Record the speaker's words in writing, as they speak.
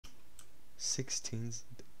16.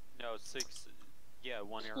 No, 6. Yeah,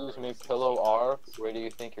 1 arrow. Excuse me, PillowR, where do you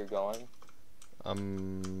think you're going?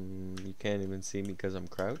 You can't even see me because I'm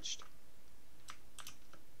crouched.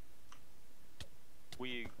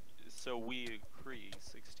 We agree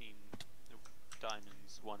 16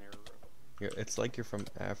 diamonds, 1 arrow. It's like you're from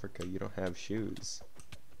Africa. You don't have shoes.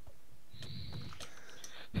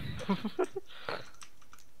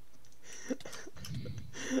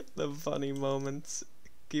 The funny moments.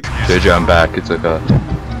 JJ, I'm back. It's okay.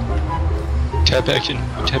 Tap action.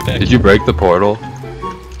 Tap action. Did you break the portal?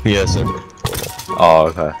 Yes, sir. Oh,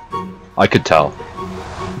 okay. I could tell.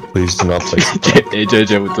 Please do not place. Hey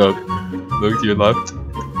JJ, what's up? Look to your left.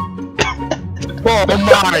 Oh my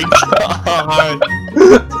god!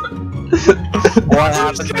 What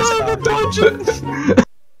happened to the dungeon?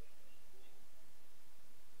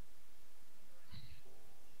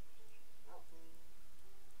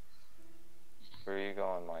 Where are you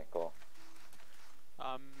going, Michael?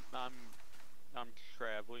 I'm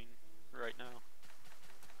traveling right now.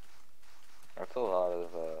 That's a lot of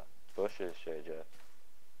bushes, JJ.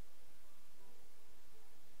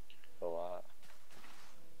 A lot.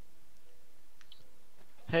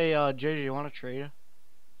 Hey, JJ, you want to trade?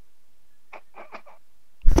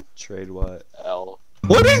 Trade what? L.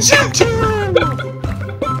 What did you do?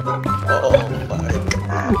 Oh my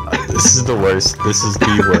god. This is the worst. This is the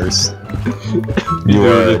worst. You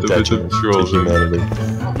are a detriment to humanity.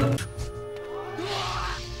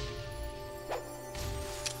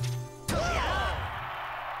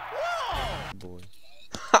 Boy.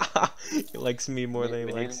 He likes me more than he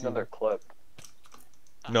We need likes another you. clip.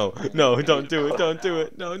 No, no, don't do it, don't do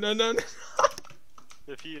it. No, no, no, no.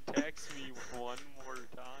 If he attacks me one more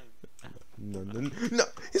time. No, no, no, no.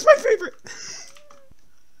 He's my favorite.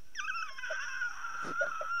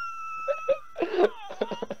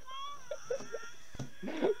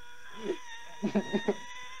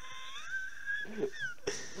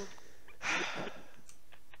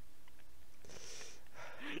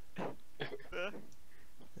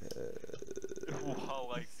 Well,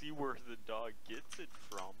 I see where the dog gets it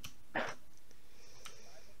from.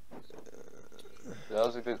 That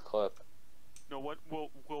was a good clip. No, what?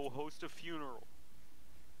 We'll host a funeral.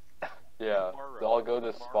 Yeah, Tomorrow. they'll all go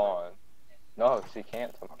to Tomorrow. spawn. No, she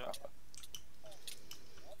can't tomorrow. No.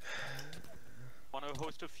 Wanna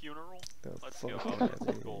host a funeral? The Let's go. fuck Oh, outta that's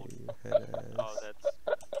here, gold. you head Oh, ass.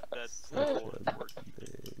 that's Such gold a work.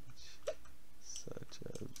 bitch. Such a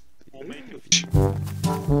We'll make a bitch.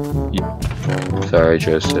 Sorry,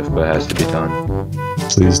 Joseph, but it has to be done.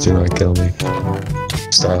 Please do not kill me.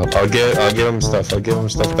 Stop. I'll give him stuff. I'll give him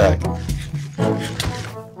stuff back.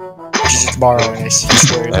 Tomorrow, I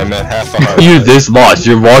see. I'm at half a heart. You're this lost.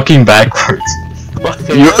 You're walking backwards.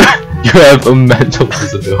 You have a mental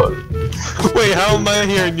disability. Wait, how am I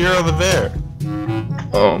here and you're over there?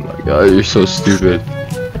 Oh my god, you're so stupid.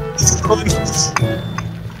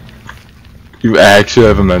 You actually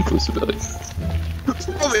have a mental disability.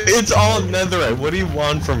 It's all netherite. What do you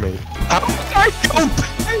want from me? How did I go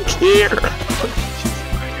back here? Oh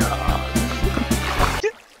my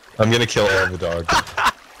god. I'm gonna kill all the dogs.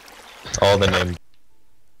 All the names.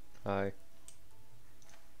 Hi.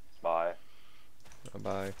 Bye.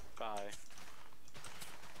 Bye. Bye.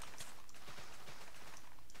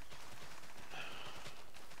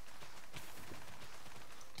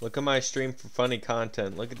 Look at my stream for funny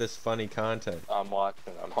content. Look at this funny content. I'm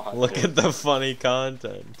watching. Look at the funny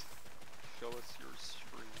content. Show us your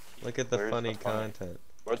stream. Look at the Where's funny the funny? content.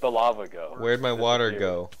 Where'd the lava go? Where'd my water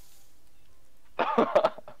go? I'm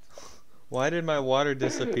Why did my water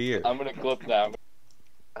disappear? gonna clip that.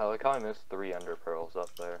 I like how I missed 3 ender pearls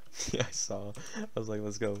up there. Yeah, I saw. I was like,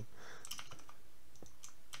 let's go.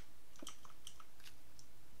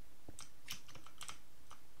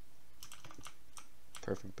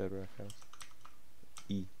 Perfect bedrock house.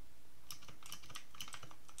 E.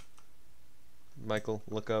 Michael,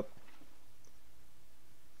 look up.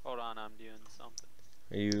 Hold on, I'm doing something.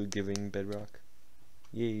 Are you giving bedrock?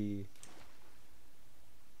 Yay.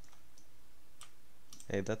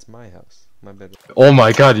 Hey, that's my house. My bedrock. Oh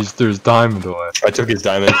my god, he threw his diamond away. I took his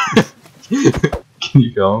diamond. Can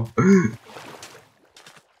you go?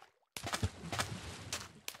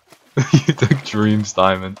 You took Dream's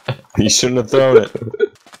diamond. You shouldn't have thrown it.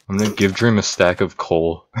 I'm gonna give Dream a stack of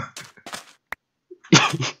coal.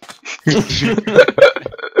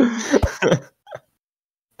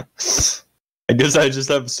 I guess I just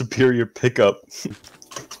have superior pickup.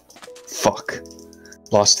 Fuck.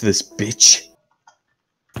 Lost to this bitch.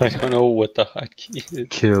 I don't know what the hotkey is.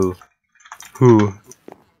 Kill. Who?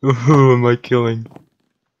 Who am I killing?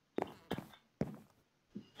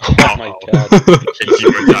 Oh my god.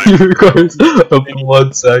 He requires a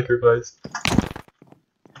blood sacrifice.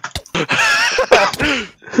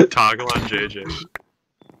 Toggle on JJ.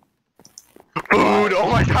 Food! Oh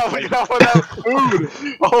my god, look at all that food!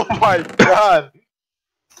 Oh my god!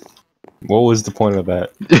 What was the point of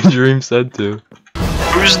that? Dream said to.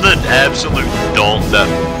 Who's the absolute dolt that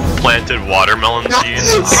planted watermelon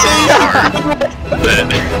seeds so hard that...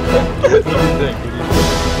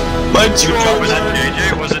 Was it JJ?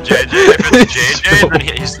 Was it JJ? If it's JJ,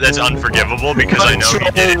 then that's unforgivable because I know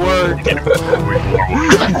he did it.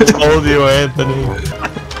 I told you, Anthony.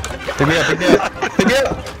 Pick me up, pick me up, pick me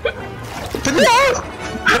up! Pick me up!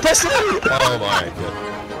 Oh my god.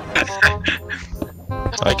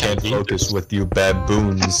 I can't focus with you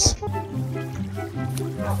baboons.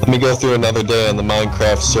 Let me go through another day on the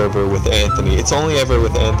Minecraft server with Anthony. It's only ever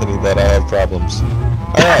with Anthony that I have problems.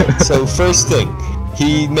 Alright, so first thing.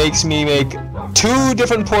 He makes me make 2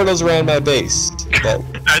 different portals around my base.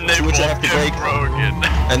 And then which I have to break.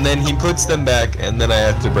 And then he puts them back, and then I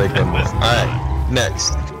have to break them more. Alright,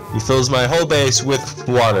 next. He fills my whole base with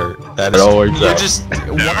water. That is. You're just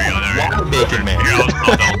water making, man.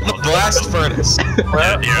 Blast furnace. I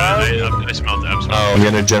smelled that. Oh, I'm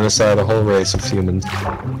gonna genocide a whole race of humans.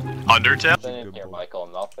 Undertale? Nothing in here, Michael.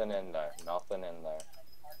 Nothing in there. Nothing in there.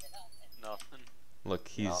 Nothing. Look,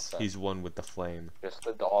 he's one with the flame. Just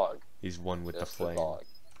the dog. He's one with the Just flame. the dog.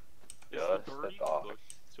 Just the dog.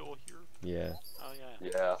 Still here? Yeah. Oh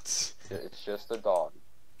yeah. Yeah. It's just a dog.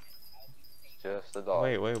 Just a dog.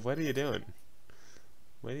 Wait, what are you doing?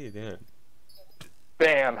 What are you doing?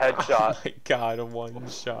 Bam! Headshot. Oh my god, a one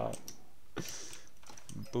shot.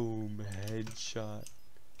 Boom, headshot.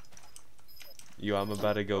 Yo, I'm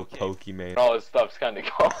about to go Pokemon. All his stuff's kinda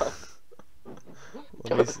gone.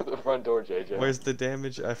 Let me Go to the front door, JJ. Where's the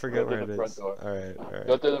damage? I forgot where it is. Front door. Alright.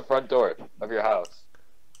 Go to the front door of your house.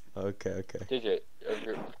 Okay. JJ, of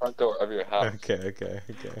your front door of your house. Okay.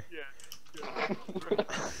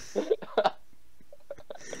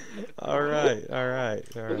 Alright,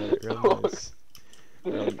 real nice.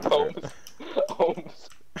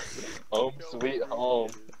 Home sweet home.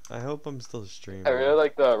 I hope I'm still streaming. I really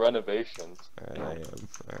like the renovations. Alright, I am.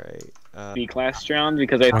 Alright. Beak last round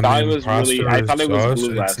because I thought it was really. I thought it was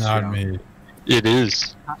blue last round. Me. It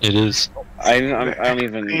is. It is. I don't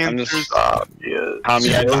even. I'm just.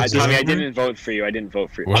 Tommy, I didn't vote for you. I didn't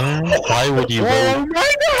vote for you. Why would you vote? Oh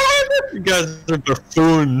my god! You guys are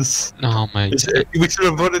buffoons. Oh my god. We should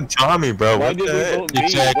have voted Tommy, bro. Why What did the we heck? vote me?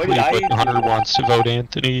 Exactly, What did but Hunter wants to vote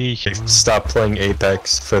Anthony. Stop playing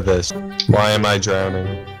Apex for this. Why am I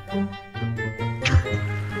drowning?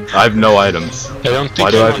 I have no items. I don't think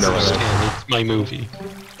Why do you I have no understand. It's my movie.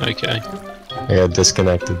 Okay. I got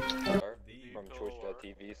disconnected. From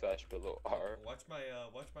twitch.tv/PillowR. Watch my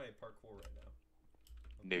parkour right now.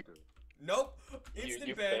 Nigger. Nope. Instant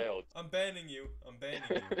You ban. failed. I'm banning you. I'm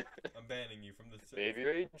banning you from the Baby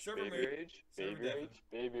rage, server baby mate. rage, Server baby dev. rage,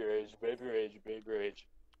 baby rage, baby rage, baby rage,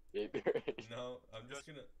 baby rage. No, I'm just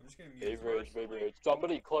gonna mute Baby this. rage, baby rage.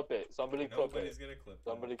 Somebody clip it. Somebody clip Nobody's it. gonna clip.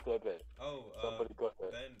 Somebody clip it. Oh, Somebody clip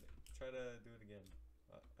it. Ben, try to do it again.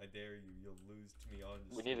 I dare you. You'll lose to me on.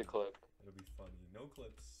 We need a clip. It'll be funny. No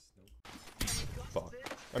clips. No. Fuck.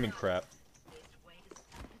 I mean crap.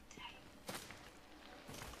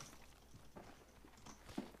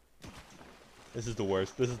 This is the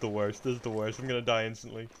worst. This is the worst. This is the worst. I'm gonna die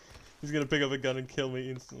instantly. He's gonna pick up a gun and kill me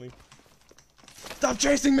instantly. Stop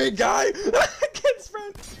chasing me, guy! I can't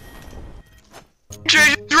sprint!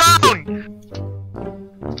 Drown!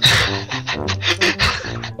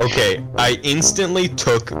 Okay, I instantly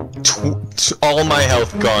took all my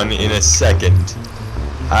health gone in a second.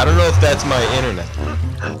 I don't know if that's my internet.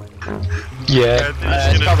 Yeah.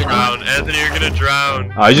 Anthony's gonna drown. Anthony, you're gonna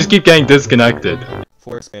drown. I just keep getting disconnected.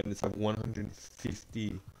 Force bandits have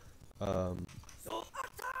 150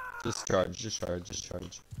 discharge.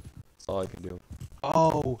 That's all I can do.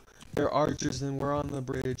 Oh, they're archers and we're on the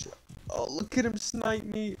bridge. Oh, look at him snipe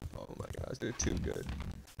me. Oh my gosh, they're too good.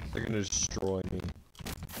 They're gonna destroy me.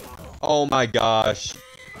 Oh my gosh.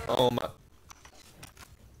 Oh my.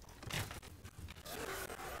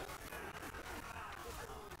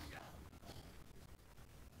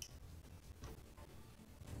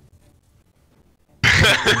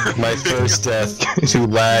 My first death to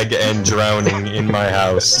lag and drowning in my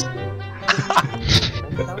house.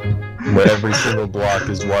 Where every single block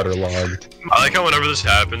is waterlogged. I like how whenever this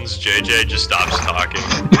happens, JJ just stops talking.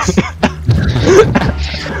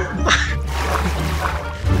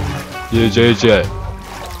 Yeah, JJ.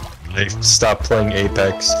 I stopped playing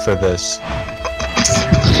Apex for this.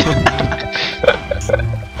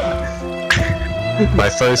 My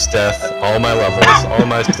first death all my levels, all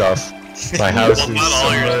my stuff. My house Well, is not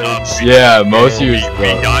all your stuff. submerged. Yeah, most of We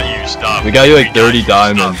your got you stuff. We got you like We got 30 you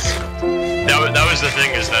diamonds. stuff. That was the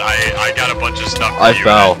thing, is that I got a bunch of stuff for I you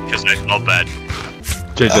fell. because I felt bad.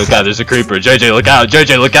 JJ, look out, there's a creeper. JJ, look out!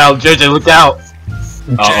 JJ, look out! JJ, look out!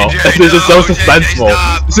 Uh-oh. JJ, This is so no, JJ, suspenseful.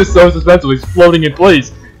 stop. This is so suspenseful. He's floating in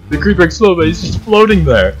place. The creeper explodes, but he's just floating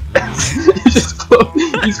there. He's just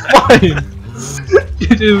floating. He's flying.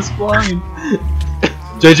 JJ is flying.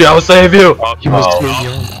 JJ, I'll save you!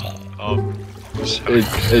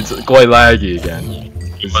 It's quite laggy again.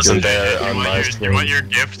 He wasn't there on my Do you want your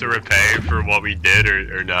gift to repay for what we did,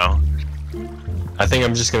 or no? I think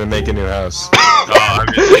I'm just gonna make a new house.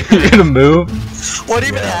 You're gonna move? What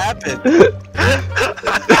even happened?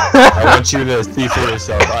 I want you to see for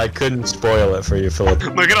yourself. I couldn't spoil it for you, Philip.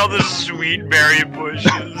 Look at all the sweet berry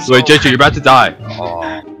bushes. Wait, JJ, you're about to die.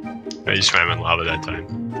 Oh. He swam in lava that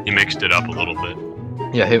time. He mixed it up a little bit.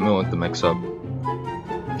 Yeah, hit me with the mix-up.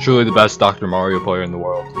 Truly the best Dr. Mario player in the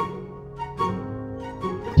world.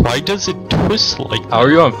 Why does it twist like that? How are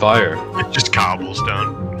you on fire? It's just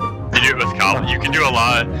cobblestone. You do it with cobble. You can do a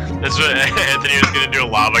lot. That's what Anthony was gonna do, a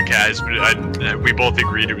lava cast, but we both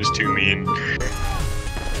agreed it was too mean.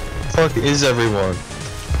 Fuck is everyone?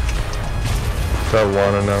 I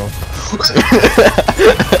wanna know.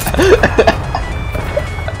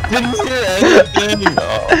 Didn't hear anything.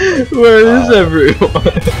 Oh, Where is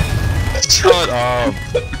everyone? shut up.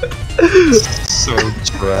 So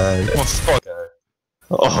trash. Oh fuck.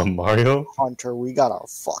 Oh Mario. Hunter, we gotta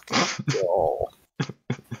fucking go.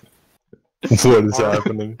 What is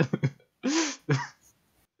happening?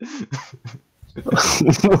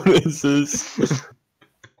 What is this?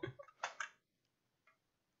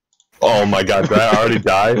 Oh my god, did I already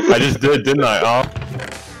die? I just did, didn't I? Oh.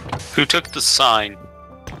 Who took the sign?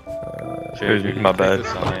 My bad.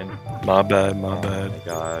 My bad, my bad.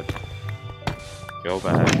 God. Go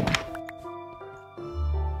back.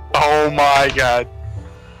 Oh my god.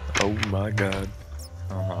 Oh my god.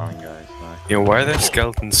 Come on, guys. Yo, why are there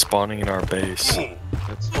skeletons spawning in our base?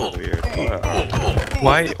 That's so weird.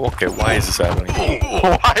 Why? Okay, why is this happening?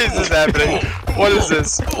 Why is this happening? What is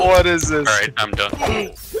this? What is this? Alright, I'm done.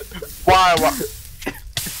 Why?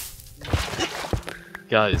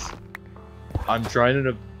 Guys, I'm trying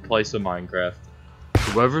to place a Minecraft.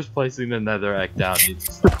 Whoever's placing the netherrack down needs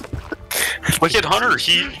to stop. Look at Hunter,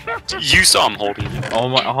 you saw him holding it. Oh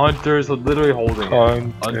my, Hunter's literally holding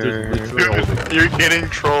it. Hunter's literally holding it. You're getting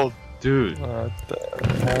trolled. Dude. Oh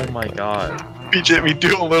my god. BJ, we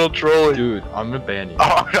do a little trolling. Dude, I'm gonna ban you.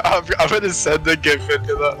 Oh, I'm gonna send the GIF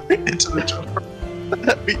into the door.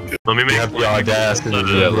 Let me make You have the audacity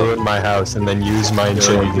to ruin my house and then use my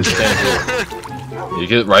enchantment. You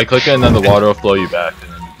get right click it and then the water will flow you back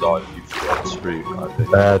and then it's all it's free.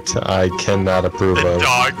 That I cannot approve The of.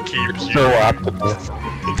 dog keeps you. So optimal.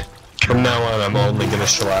 From now on, I'm only gonna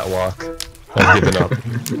shalat walk. I've given up.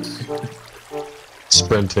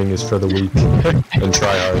 Sprinting is for the weak and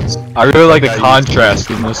tryhards. I really like the contrast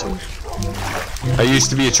in this one. I used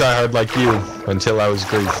to be a tryhard like you until I was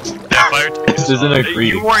griefed. This isn't a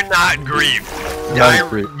grief. You were not grieved. Not a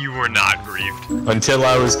grief. You were not grieved. Until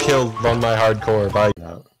I was killed on my hardcore by.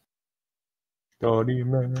 Dirty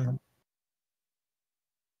man.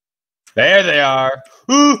 There they are.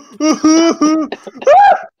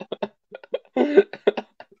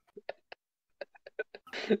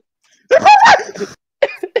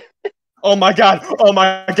 Oh my god! Oh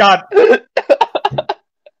my god!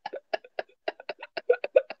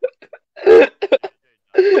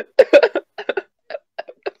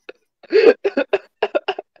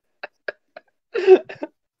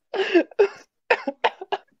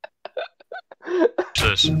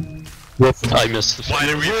 This. I missed the Why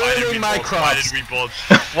did we both?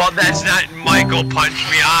 Well, that's not. Michael punched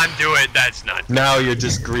me onto it. That's not. Now you're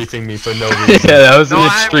just griefing me for no reason. Yeah, that was No, an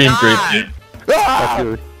I'm extreme not. grief.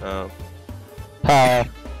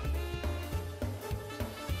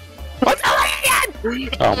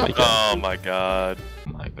 Oh my god. Oh my god.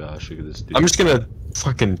 Oh my gosh, look at this dude. I'm just gonna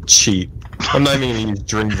fucking cheat. I'm not even gonna use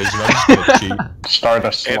Dream Vision, I'm just gonna cheat. Start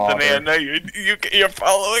a slaughter. Anthony, I know you're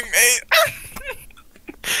following me.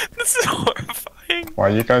 This is horrifying. Why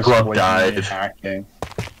are you guys Glove died. hacking?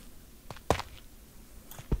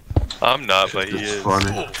 I'm not, but he is.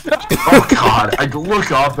 Funny. Oh god, I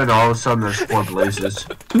look up and all of a sudden there's 4 blazes.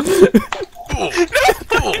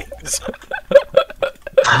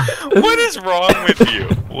 What is wrong with you?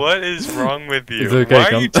 What is wrong with you? It's okay, Why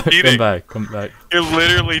are you cheating? come back. You're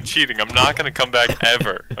literally cheating. I'm not gonna come back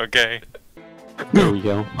ever, okay? There we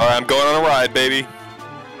go. Alright, I'm going on a ride, baby.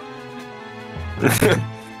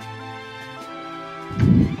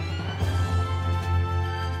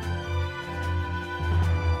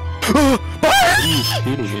 What are you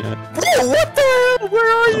shooting at? Bro, what the hell?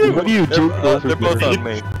 Where are you? What are you doing? They're both on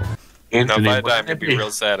me. Anthony, Now, if I die, I'm wouldn't gonna it be be-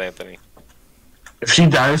 real sad, Anthony. If she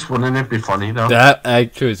dies, wouldn't it be funny though? That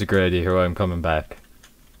actually is a great idea. Here I'm coming back.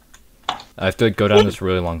 I have to go down this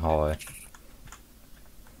really long hallway.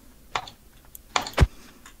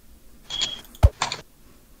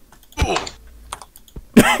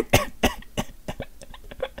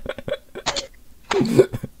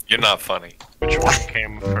 You're not funny. Which one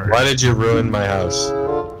came first? Why did you ruin my house?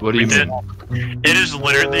 What do you mean? It is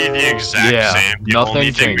literally the exact Yeah, same. The nothing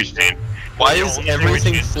only thing we changed. changed. Why the is only thing we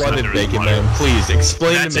everything changed is that flooded, there was Bacon water. Man? Please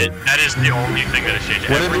explain That's to it. me. That is the only thing that has changed.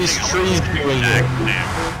 What are these Everything else trees is the doing exact here? same.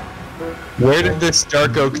 Where did this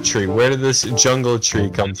dark oak tree, where did this jungle tree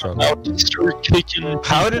come from?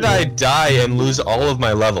 How did I die and lose all of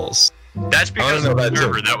my levels? That's because know of the that too.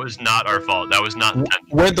 server. That was not our fault. That was not intended.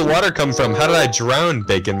 Where'd the water come from? How did I drown,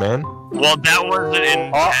 Bacon Man? Well, that wasn't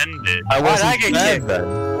intended. I wasn't I get dead kicked? then.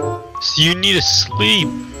 So you need to sleep.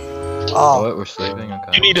 Oh, What? We're sleeping?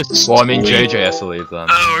 Okay. You need to Well, I mean, sleep. JJ has to leave then.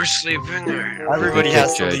 Oh, we're sleeping. everybody Good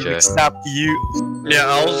has to kick, leave JJ. except you. Yeah,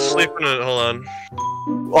 I'll sleep in a. Hold on.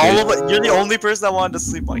 All of it. You're the only person that wanted to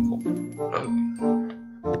sleep, Michael.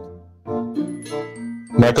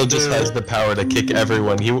 Michael just has the power to kick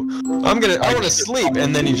everyone. I want to sleep,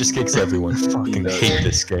 and then he just kicks everyone. Fucking hate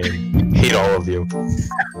this game. Hate all of you.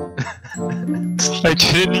 I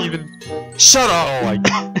didn't even. Shut up!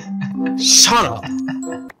 Shut up!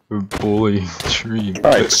 Bully tree.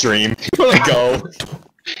 Alright, stream. Go.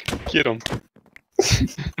 Get him.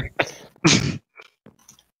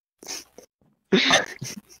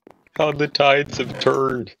 How the tides have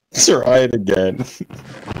turned. Try it again.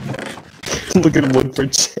 Look at look for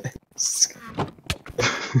chance.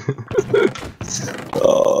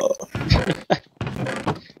 Oh.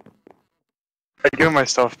 I give my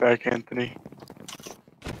stuff back, Anthony.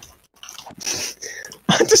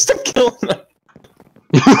 I just am killing them.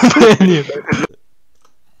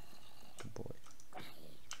 Good boy.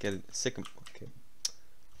 Get it. Sick him. Okay.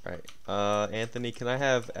 Alright. Anthony, can I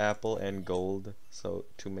have apple and gold? So,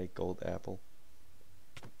 to make gold apple.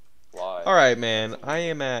 Why? Alright, man. I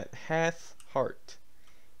am at half heart.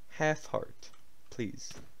 Half heart.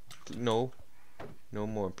 Please. No. No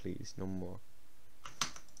more, please. No more.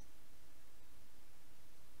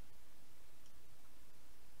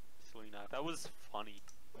 Selena, that was funny.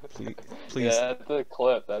 Please. Please. Yeah, that's a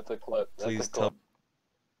clip. That's a clip. That's Please a clip.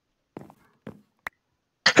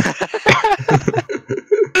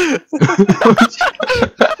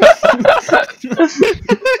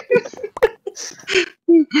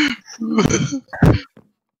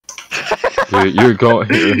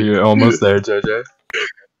 You're almost there, JJ.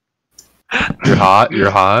 You're hot.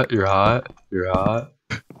 You're hot. You're hot. You're hot.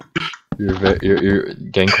 You're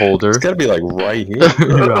getting colder. It's gotta be like right here.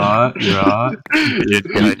 You're hot. You're hot.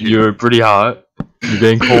 You're pretty hot. You're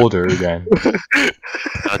getting colder again.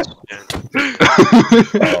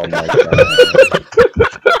 Oh my god.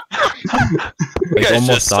 It's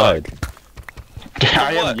almost died.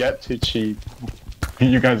 I am yet to cheat.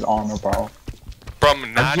 You guys all know, bro.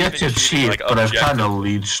 From not I've yet even to cheating, cheat, like, but I've objective. kind of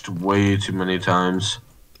leached way too many times.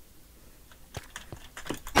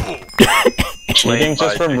 Cheating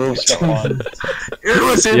just removes the fun. It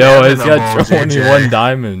was Yo, it's got inevitable, 21 JJ.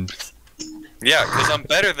 diamonds. Yeah, because I'm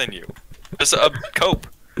better than you. Just cope.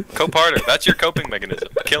 Cope harder. That's your coping mechanism.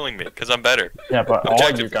 Killing me, because I'm better. Yeah, but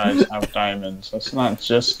all you guys have diamonds. That's not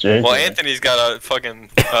just JJ. Well, Anthony's got a fucking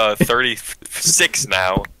 36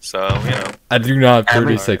 now, so, you know. I do not have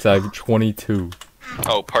 36, I have 22.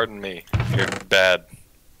 Oh, pardon me. You're bad.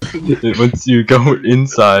 Once you go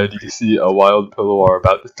inside, you can see a wild PillowR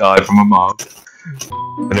about to die from a mob.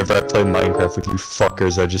 Whenever I play Minecraft with you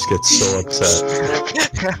fuckers, I just get so upset.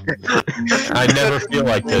 I never feel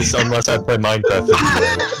like this unless I play Minecraft with you.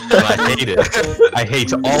 And I hate it. I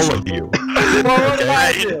hate all of you. I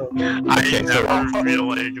never feel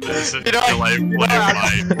like this until I play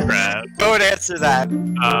Minecraft. Don't answer that.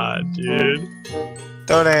 Dude.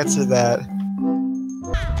 Don't answer that.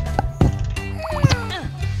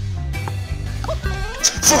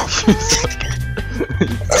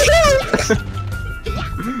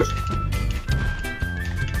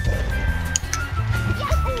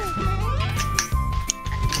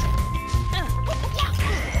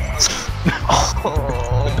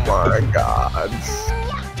 Oh my god.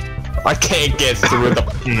 I can't get through the.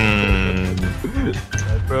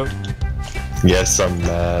 Bro. Yes, I'm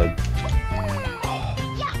mad.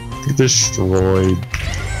 Destroyed.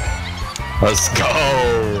 Let's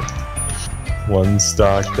go! One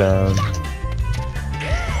stock down.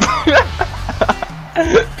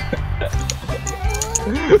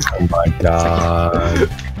 Oh my god.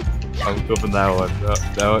 I'm open that one.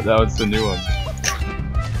 That one's the new one.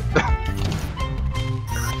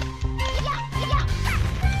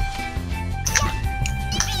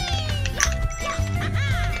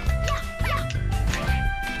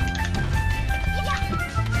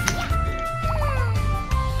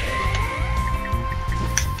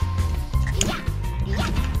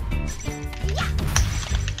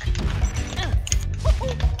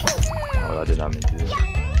 I did not mean to do that.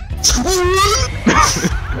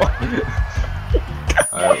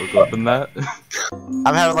 Alright, we'll open that.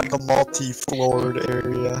 I'm having like a multi-floored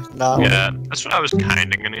area now. Yeah, that's what I was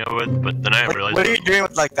kinda gonna go with, but then I realized. What are you doing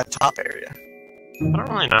with like that top area? I don't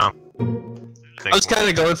really know. I was kind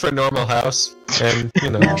of going for a normal house, and you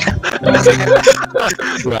know. Wrap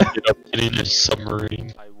it up, getting a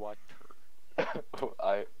submarine.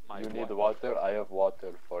 You need water? I have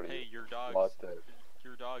water for you. Hey, your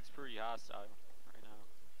dog's pretty hostile right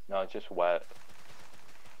now. No, it's just wet.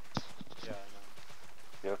 Yeah, I know.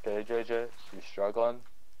 You okay, JJ? You struggling?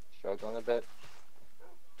 Struggling a bit?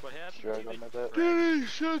 What happened? Struggling a bit? Daddy,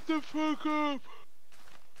 shut the fuck up!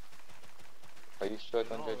 Are you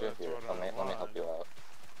struggling, JJ? Here, let me help you out.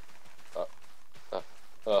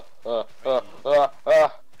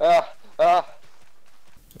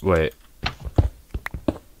 Wait.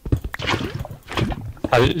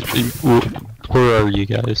 Where are you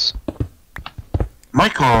guys?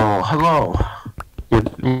 Michael, hello.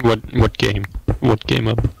 What game? What game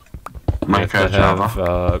up? You have to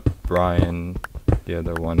have Brian, the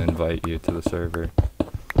other one, invite you to the server.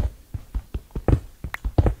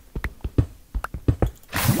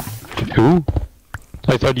 Who?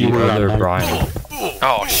 I thought you were the other on Brian.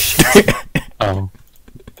 Oh shit. Oh.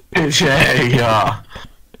 Yeah.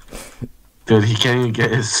 Dude, he can't even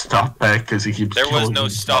get his stuff back because he keeps. There was no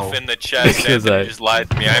stuff in the chest. Anthony just lied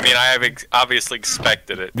to me. I mean, I have obviously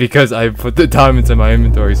expected it. Because I put the diamonds in my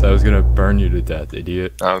inventory, so I was gonna burn you to death,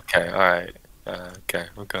 idiot. Okay, alright. Okay.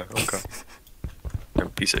 You're a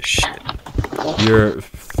piece of shit. Your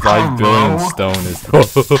 5 billion stone is.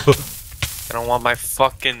 I don't want my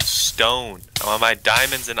fucking stone. I want my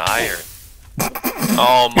diamonds and iron.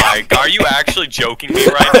 Oh my god, are you actually joking me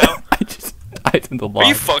right now? I did the Are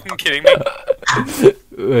you fucking kidding me?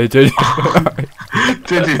 Wait, JJ.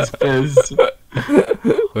 JJ's pissed.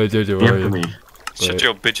 Wait, JJ, where are you? Shut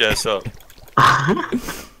your bitch ass up.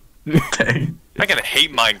 I'm gonna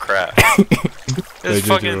hate Minecraft. This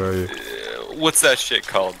fucking. Where are you? What's that shit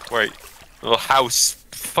called? Wait, little house,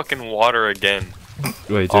 fucking water again.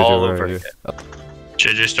 Wait, JJ, all where over are you?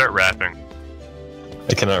 JJ, start rapping.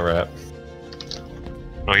 I cannot rap.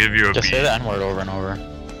 I'll give you a Just beat. say the N-word over and over.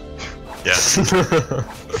 Yeah.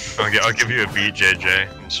 I'll give you a beat, JJ,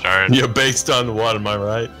 and start. You're based on what, am I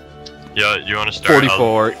right? Yeah, you want to start?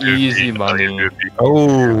 44, easy money.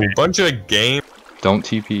 Oh, bunch of game. Don't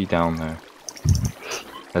TP down there.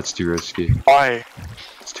 That's too risky. Why?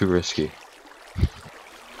 It's too risky.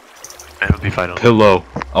 It'll be fine. Pillow.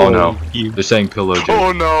 Oh no. They're saying pillow, dude.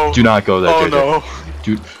 Oh no. Do not go there, Oh JJ. no.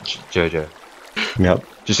 Dude, JJ. Yep.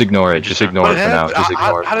 Just ignore it. Just ignore it for now. Just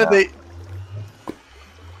ignore it. How did they?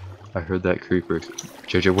 I heard that creeper.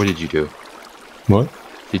 JJ, what did you do? What?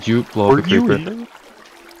 Did you blow up a creeper?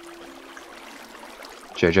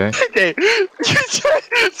 JJ? Did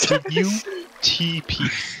you TP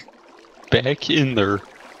back in there?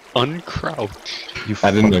 Uncrouch.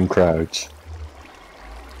 I didn't uncrouch.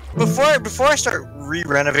 Before I start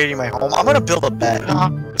re-renovating my home, I'm gonna build a bed.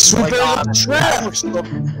 Swoop in the trash!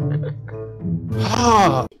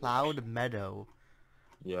 Cloud Meadow.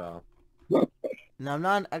 Yeah. Now, I'm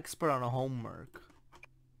not an expert on homework.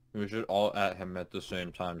 We should all at him at the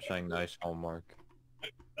same time saying nice homework.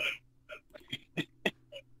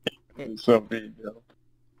 So big, yo.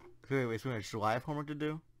 Wait, do I have homework to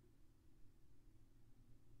do?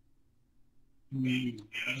 I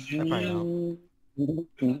probably don't.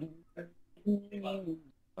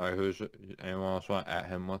 Alright, anyone else want to at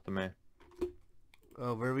him with me?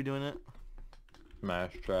 Oh, where are we doing it?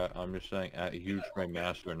 Smash chat, I'm just saying at huge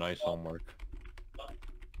master, nice homework.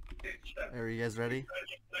 Are you guys ready?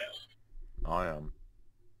 I am.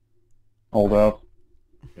 Hold up.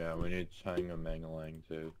 Yeah, we need Tang and Mangalang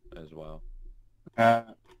too, as well.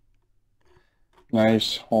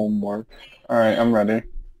 Nice homework. Alright, I'm ready.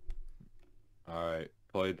 Alright,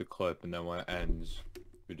 play the clip and then when it ends,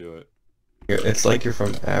 we do it. It's like you're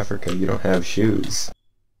from Africa, you don't have shoes.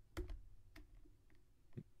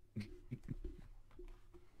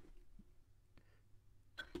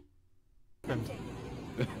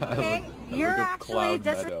 Okay, look at Cloud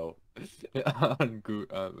Meadow. On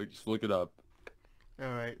Google, just look it up.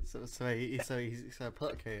 Alright,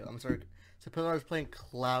 okay, I'm sorry. So PillowR is playing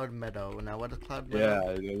Cloud Meadow. Now what is Cloud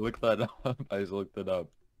Meadow? Yeah, look that up. I just looked it up.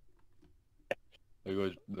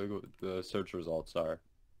 Look what the search results are.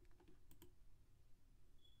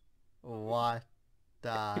 What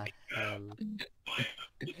the hell?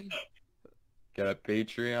 Got a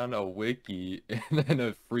Patreon, a wiki, and then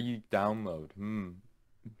a free download.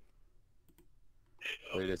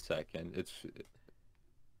 Wait a second. It's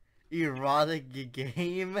erotic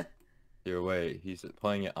game? here, wait. He's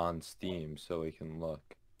playing it on Steam, so we can look.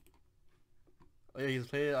 Oh yeah, he's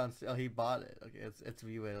playing it on. Oh, he bought it. Okay, it's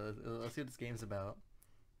view it. Let's see what this game's about.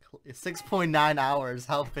 It's 6.9 hours.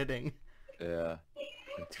 How fitting. Yeah.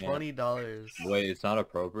 $20. Wait, it's not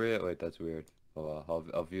appropriate. Wait, that's weird. Hold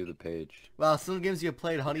on, I'll view the page. Wow, some games you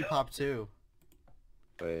played Honey Pop too.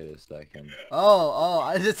 Wait a second.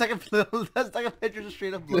 Oh, the second picture just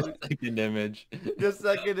straight up blue. Second image. The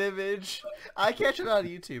second image. I catch it on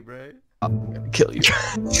YouTube, right? I'm gonna kill you.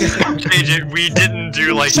 JJ, we didn't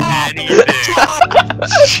do like anything.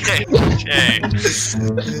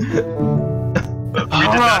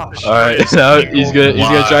 Alright, now he's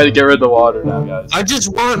gonna try to get rid of the water now, guys. I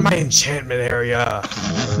just want my enchantment area.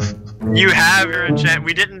 You have your enchant.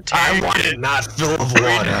 We didn't take I want it not full of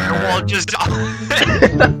water. Well, just.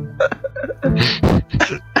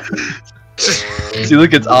 See,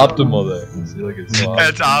 look, it's optimal there. See, look, it's optimal.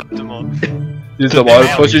 It's optimal. Because the water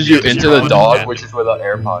pushes you into the dog, which is where the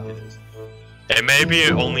air pocket is. It may be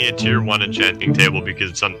only a tier 1 enchanting table because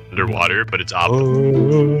it's underwater, but it's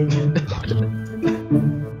optimal.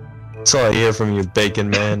 That's all I hear from you, bacon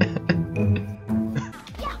man.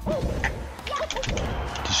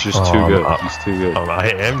 He's just too good. He's too good. I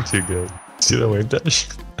am too good. See that wave dash?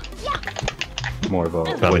 More of a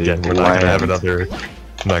again, we're not gonna have another.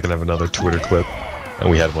 I'm not gonna have another Twitter clip, and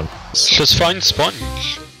we had one. Just find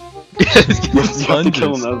sponge. Just find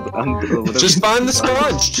the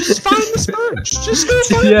sponge. Just find the sponge. Just go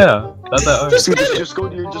find it. Yeah, not that hard. Just go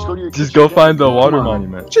to your. Just go find the water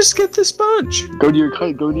monument. Just get the sponge. Go to your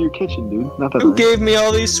kitchen, dude. Not that. Who gave me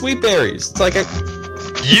all these sweet berries? It's like a.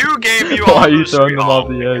 You gave you all. Why are you throwing them off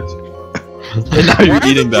the edge? And now you're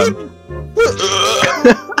eating them.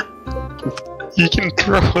 You can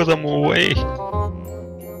throw them away.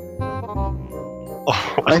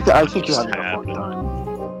 I think you're having a fun time.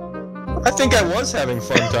 I think I was having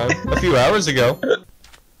fun time a few hours ago.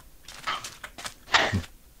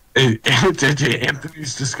 Hey,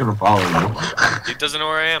 Anthony's just gonna follow you. He doesn't know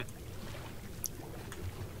where I am.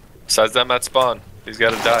 Besides that, I'm at spawn. He's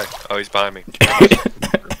gotta die. Oh, he's behind me.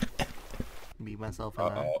 Beat myself in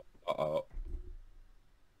that. Uh-oh.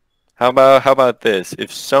 How about this?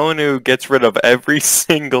 If Sonu gets rid of every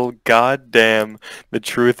single goddamn The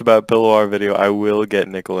Truth About PillowR video, I will get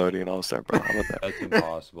Nickelodeon All-Star, bro. How about that? That's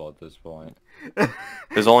impossible at this point.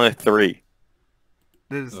 There's only 3.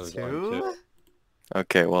 There's 2?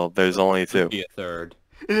 Okay, well, there's only 2. Be a third.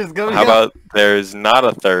 How about there's not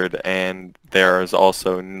a third, and there's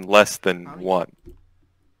also less than 1?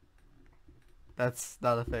 That's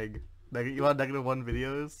not a thing. You want -1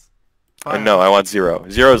 videos? No, I want 0.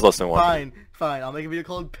 0 is less than 1. Fine. I'll make a video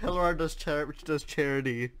called PillowR does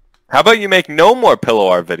charity. How about you make no more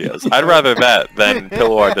PillowR videos? I'd rather that than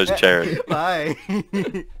PillowR does charity. Bye.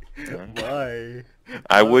 Bye.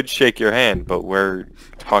 I would shake your hand, but we're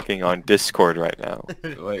talking on Discord right now.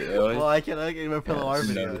 Wait, really? Well, I can't get more PillowR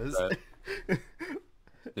videos.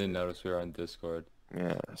 Didn't notice we were on Discord.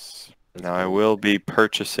 Yes. Now I will be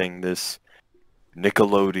purchasing this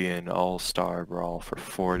Nickelodeon All-Star Brawl for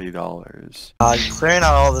 $40. Clearing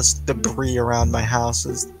out all this debris around my house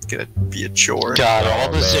is gonna be a chore. God,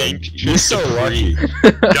 all this ancient You're so lucky.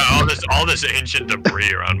 Yeah, all this ancient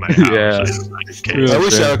debris around my house. Yeah. I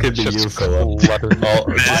wish I could be you, Philip. Look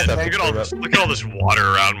at all this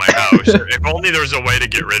water around my house. If only there was a way to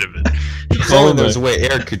get rid of it. If only there was a way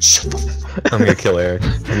Eric could shut the f. I'm gonna kill Eric.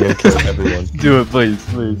 I'm gonna kill everyone. Do it, please.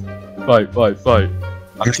 Fight.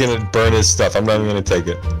 I'm just gonna burn his stuff. I'm not even gonna take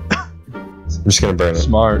it. I'm just gonna burn it.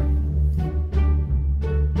 Smart.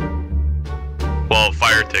 Well,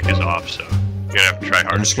 fire tick is off, so you're gonna have to try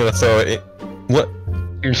hard. I'm just gonna throw it in. What?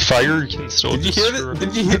 And fire can still Did you hear that?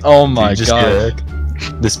 Did you hear? Oh my god.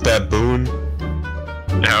 This baboon.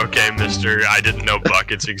 Okay, mister. I didn't know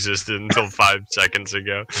buckets existed until 5 seconds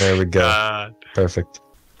ago. There we go. Perfect.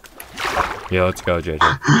 Yeah, let's go, JJ.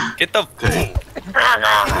 Get the.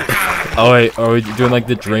 Oh wait, are we doing like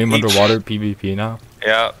the dream underwater PvP now?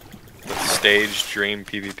 Yeah. The stage dream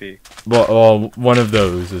PvP. Well, one of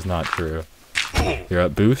those is not true. You're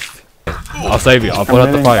at boost. I'll save you. I'll put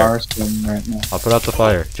out the fire. I'll put out the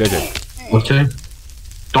fire, JJ. Okay.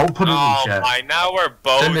 Don't put it in Oh chat. my! Now we're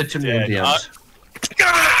both Send it to me in dead. DMs.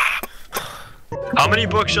 How many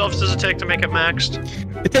bookshelves does it take to make it maxed?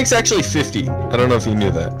 It takes actually 50. I don't know if you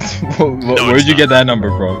knew that. Where'd you get that number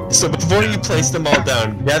from? So before you place them all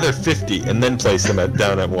down, gather 50 and then place them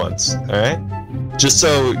down at once. Alright? Just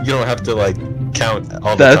so you don't have to, like, count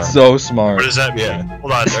all the time. That's so smart. What does that mean? Yeah.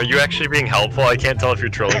 Hold on, are you actually being helpful? I can't tell if you're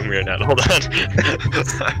trolling me or not. Hold on.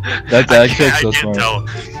 That's actually so smart.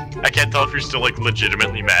 I can't tell if you're still, like,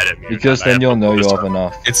 legitimately mad at me. Because then you'll know you have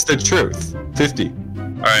enough. It's the truth. 50.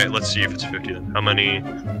 Alright, let's see if it's 50 then. How many?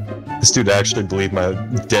 This dude actually believed my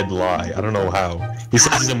dead lie. I don't know how. He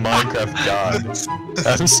says he's a Minecraft god.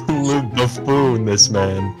 Absolute buffoon, this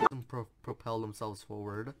man. Propel themselves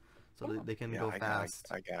forward so they can go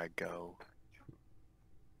fast. I gotta go.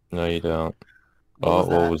 No, you don't.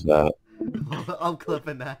 What was that? I'm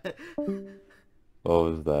clipping that. What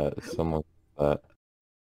was that? Someone that.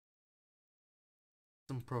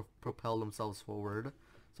 Propel themselves forward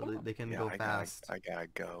so they can go fast. I gotta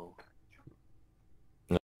go.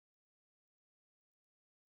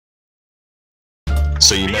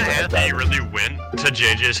 So you never had that. You really went to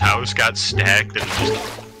JJ's house, got stacked, and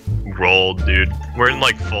just rolled, dude. We're in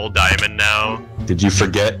like full diamond now. Did you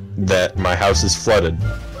forget that my house is flooded?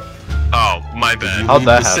 Oh, my bad. How'd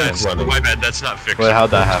that happen? My bad, that's not fixed. Wait, how'd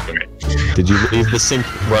that happen? Did you leave the sink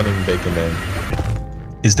running, Bacon Man?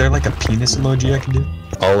 Is there like a penis emoji I can do?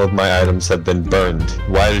 All of my items have been burned.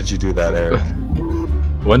 Why did you do that, Eric?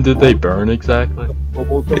 When did they burn exactly?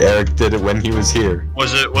 Eric did it when he was here.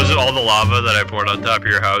 Was it all the lava that I poured on top of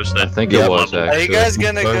your house? That I think it was, Are actually. you guys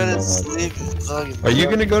gonna go to sleep? Are you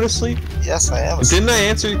gonna go to sleep? Yes, I am. Didn't I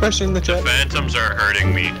answer your question in the chat? Phantoms are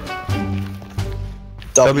hurting me.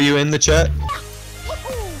 W in the chat?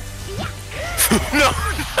 No!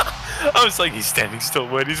 I was like, he's standing still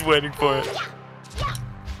when he's waiting for it.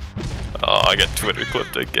 Oh, I got Twitter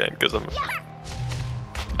clipped again because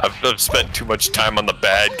I've spent too much time on the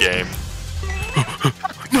bad game.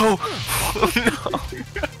 No! No!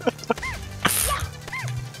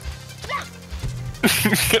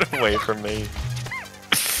 Get away from me.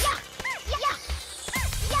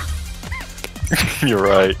 You're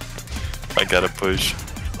right. I gotta push.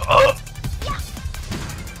 Oh.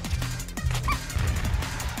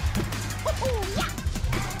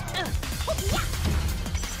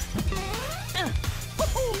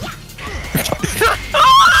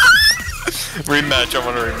 Rematch, I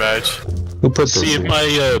want a rematch. Who put this? See if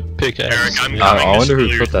my pickaxe. Eric, I'm coming. I wonder to who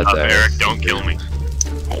steal put your that stuff. there. Eric, don't kill me.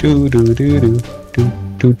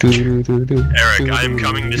 Eric, I'm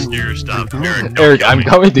coming to steal your stuff. Eric, Eric, I'm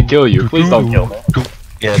coming to kill you. Please don't kill me.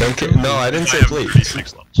 Yeah, don't kill. No, I didn't say please.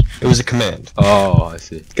 It was a command. Oh, I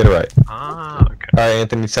see. Get it right. Ah, okay. Alright,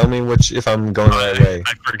 Anthony, tell me if I'm going the right way.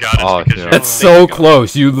 I forgot it's because you're That's so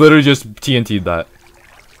close. You literally just TNT'd that.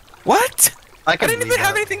 What? I didn't even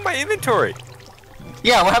have anything in my inventory.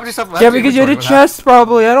 Yeah, what happened to something? Yeah, because you had a chest,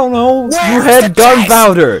 probably. I don't know. You had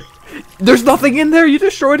gunpowder. There's nothing in there. You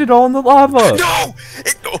destroyed it all in the lava. No!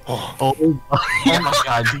 Oh my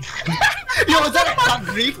god. Yo, is that a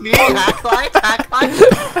grief me? Hackline?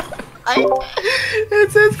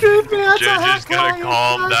 It says grief me. That's JJ's gotta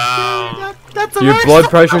calm down. That's a Your blood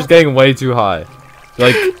pressure's getting way too high.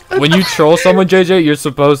 Like, when you troll someone, JJ, you're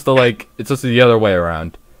supposed to, like, it's supposed to be the other way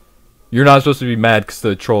around. You're not supposed to be mad because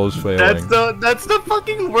the troll is failing. That's the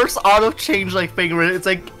fucking worst auto change like thing where it's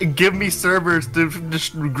like, give me servers to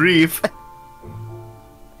just grief.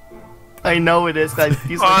 I know it is, guys.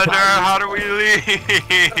 Father, how do we leave?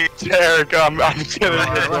 Eric, I'm kidding. What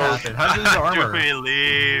happened? How did your How armor? do we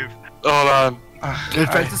leave? Hold on.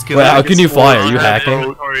 Wait, how can you fly? Are you hacking?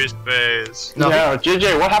 Inventory space. No. Yeah,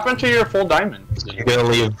 JJ, what happened to your full diamond? You're gonna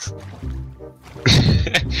leave.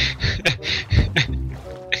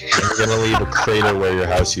 You're gonna leave a crater where your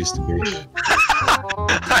house used to be.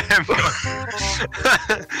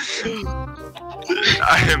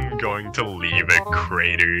 I am going to leave a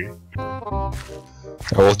crater. I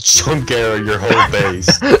will chunk arrow your whole base.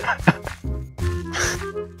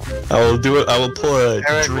 I will do it. I will pull a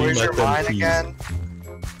Eric, dream where's your mine FMP. again?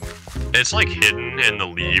 It's like hidden in the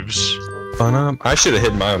leaves. I should have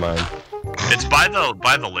hid my mine. It's by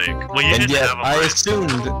the lake. Well, you And didn't yet, have a I mine.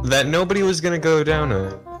 assumed that nobody was gonna go down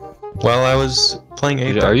it while I was playing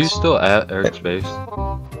Apex. Are you still at Eric's base?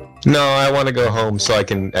 No, I want to go home so I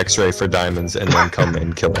can X-ray for diamonds and then come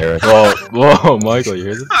and kill Eric. Whoa, Michael, you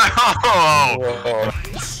hear this? Oh!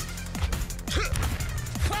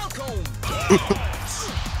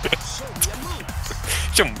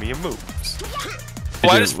 Show me your moves. Dude,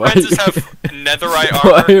 Why does Francis have netherite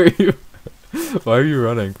armor? Why are you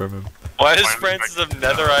running from him? Why does Francis have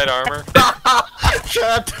netherite armor? Shut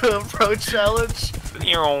up to a pro challenge.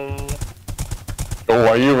 Why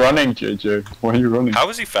are you running, JJ? Why are you running? How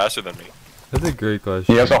is he faster than me? That's a great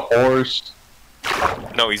question. He has a horse.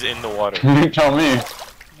 No, he's in the water. You tell me.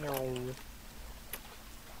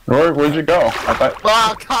 Where'd you go? I thought.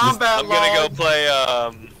 Wow, combat I'm gonna go play,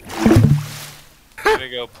 I'm gonna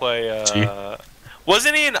go play,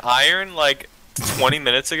 wasn't he in Iron, like, 20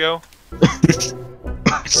 minutes ago? It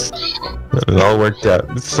all worked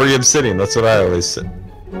out. Free obsidian, that's what I always said.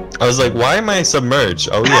 I was like, why am I submerged?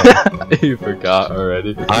 Oh yeah. You forgot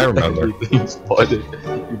already. I remember.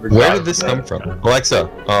 Where did this come from? Alexa,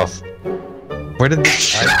 off. Where did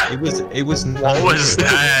this... it was not... What was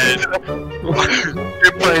that?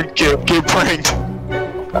 Get pranked, Kip. Get pranked.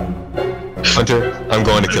 Hunter, I'm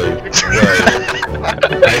going to kill you. Where are you? I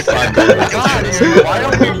have 5 gold. God, dude, why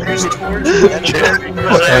don't we use torches and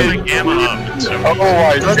Because I have a gamma up. So Oh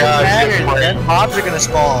my doesn't god. matter, then mobs are gonna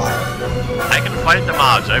spawn. I can fight the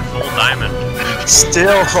mobs. I have full diamond. Still.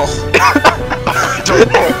 I don't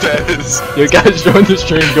know what that is. You guys join the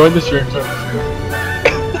stream, join the stream.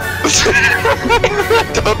 I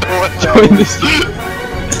don't know what Join the stream.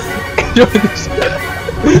 Join the stream.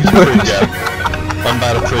 Pre-gap. I'm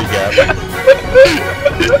about to pre-gap.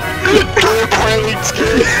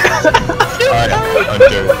 Alright,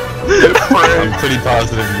 Hunter. I'm pretty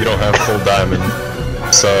positive you don't have full diamond.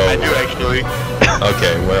 So... I do actually.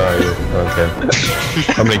 Okay, where are you? Okay.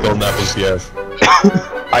 How many golden apples do you have?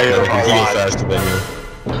 I have I can a heal lot. faster than you.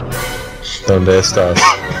 Donde estás?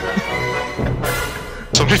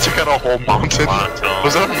 Somebody took out a whole mountain.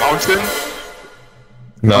 Was that a mountain?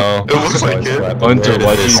 No. It looks like it. Hunter,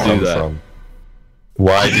 why did this you do come that? from?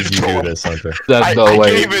 Why did you do this, Hunter? That's no I way.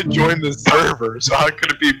 can't even join the server, so how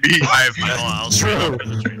could it be me? I have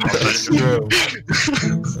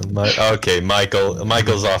Okay,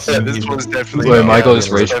 Michael's off. Yeah, this one's definitely. Wait, Michael just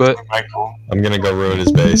rage quit? Michael. I'm gonna go ruin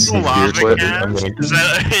his base. Lava quit. cast? Is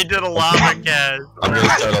that, he did a lava cast. I'm gonna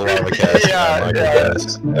start a lava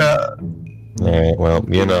cast. Yeah. Alright, well,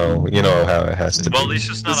 you know how it has to be. Well, at least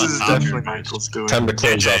it's not This on is top. definitely Michael's doing. Time to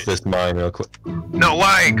close off this mine real quick. No,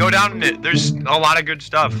 why? Go down in it. There's a lot of good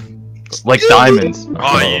stuff. Like diamonds.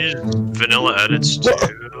 Oh, you use vanilla edits too.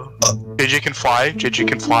 JJ can fly. JJ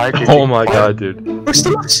can fly. JJ Oh my god, dude. Why is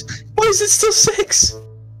it still 6?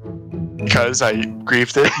 Because I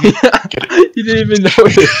griefed it. You didn't even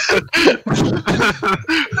notice.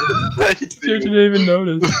 You didn't even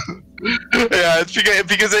notice. Yeah, it's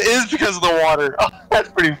because it is because of the water. Oh, that's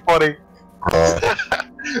pretty funny.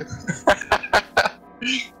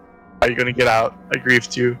 Are you gonna get out? I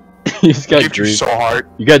griefed you. You just I got griefed you griefed. so hard.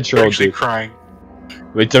 You got You're trolled, actually dude. crying.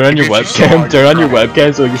 Wait, turn on your griefed you so webcam. hard, Turn on you're your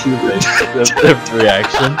webcam so we can see the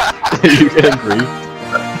reaction. You get griefed.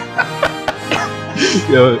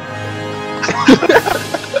 Yo.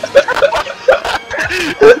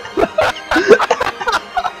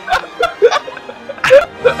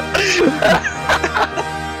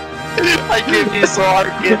 I griefed you so hard,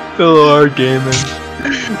 kid. PillowR gaming.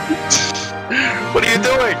 What are you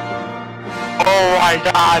doing? Oh my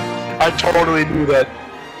god! I totally knew that.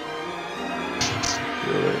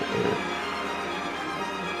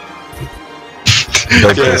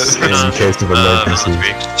 Like this in case of emergency.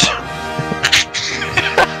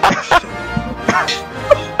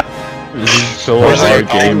 PillowR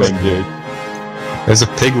gaming, dude. There's a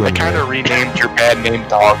piglin. I kind of renamed your bad name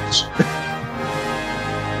dogs.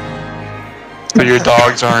 So your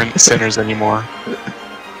dogs aren't sinners anymore.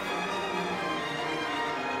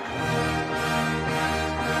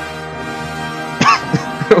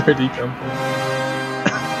 Where'd he come from?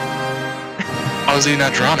 How is he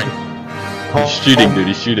not drowning? He's shooting, dude.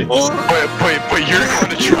 He's shooting. But you're going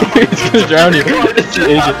to drown. He's gonna drown you.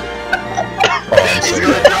 Agent. He's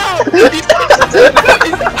gonna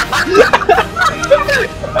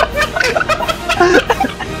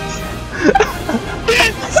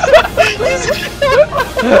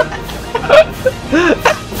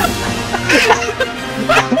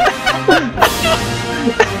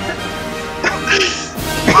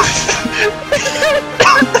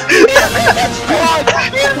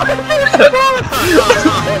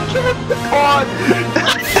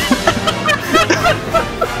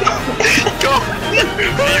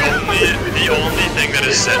The only thing that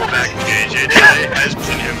has sent back JJ today has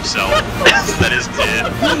been himself. That is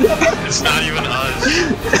dead. It's not even us.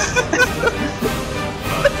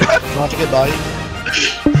 Want to get body?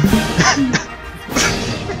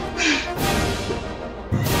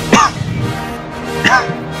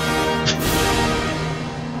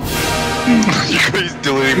 He's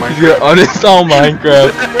deleting my. He's gonna uninstall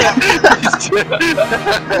Minecraft.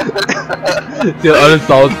 He's gonna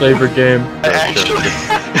uninstall his favorite game.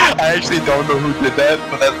 I actually don't know who did that,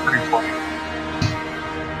 but that's pretty funny.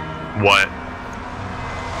 What?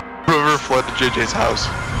 flood to JJ's house.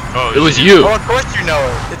 Oh, It was you. Oh, of course you know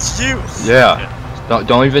it. It's you. Yeah.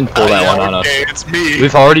 Don't even pull that one on us. Okay, it's me.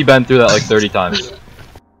 We've already been through that like 30 times.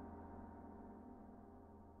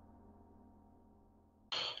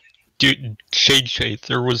 Dude, JJ,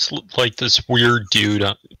 there was like this weird dude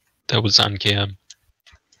that was on cam.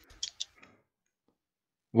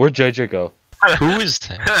 Where'd JJ go? Who is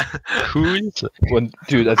that? Who is that?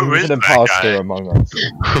 Dude, I think Who he's is an that imposter guy? among us.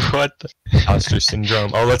 What the? Imposter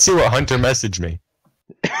syndrome. Oh, let's see what Hunter messaged me.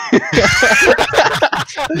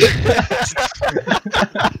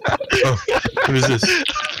 Oh, what is this?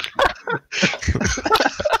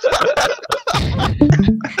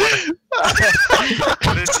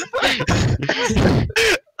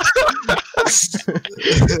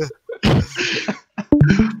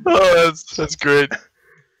 Oh, that's great.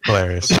 Hilarious.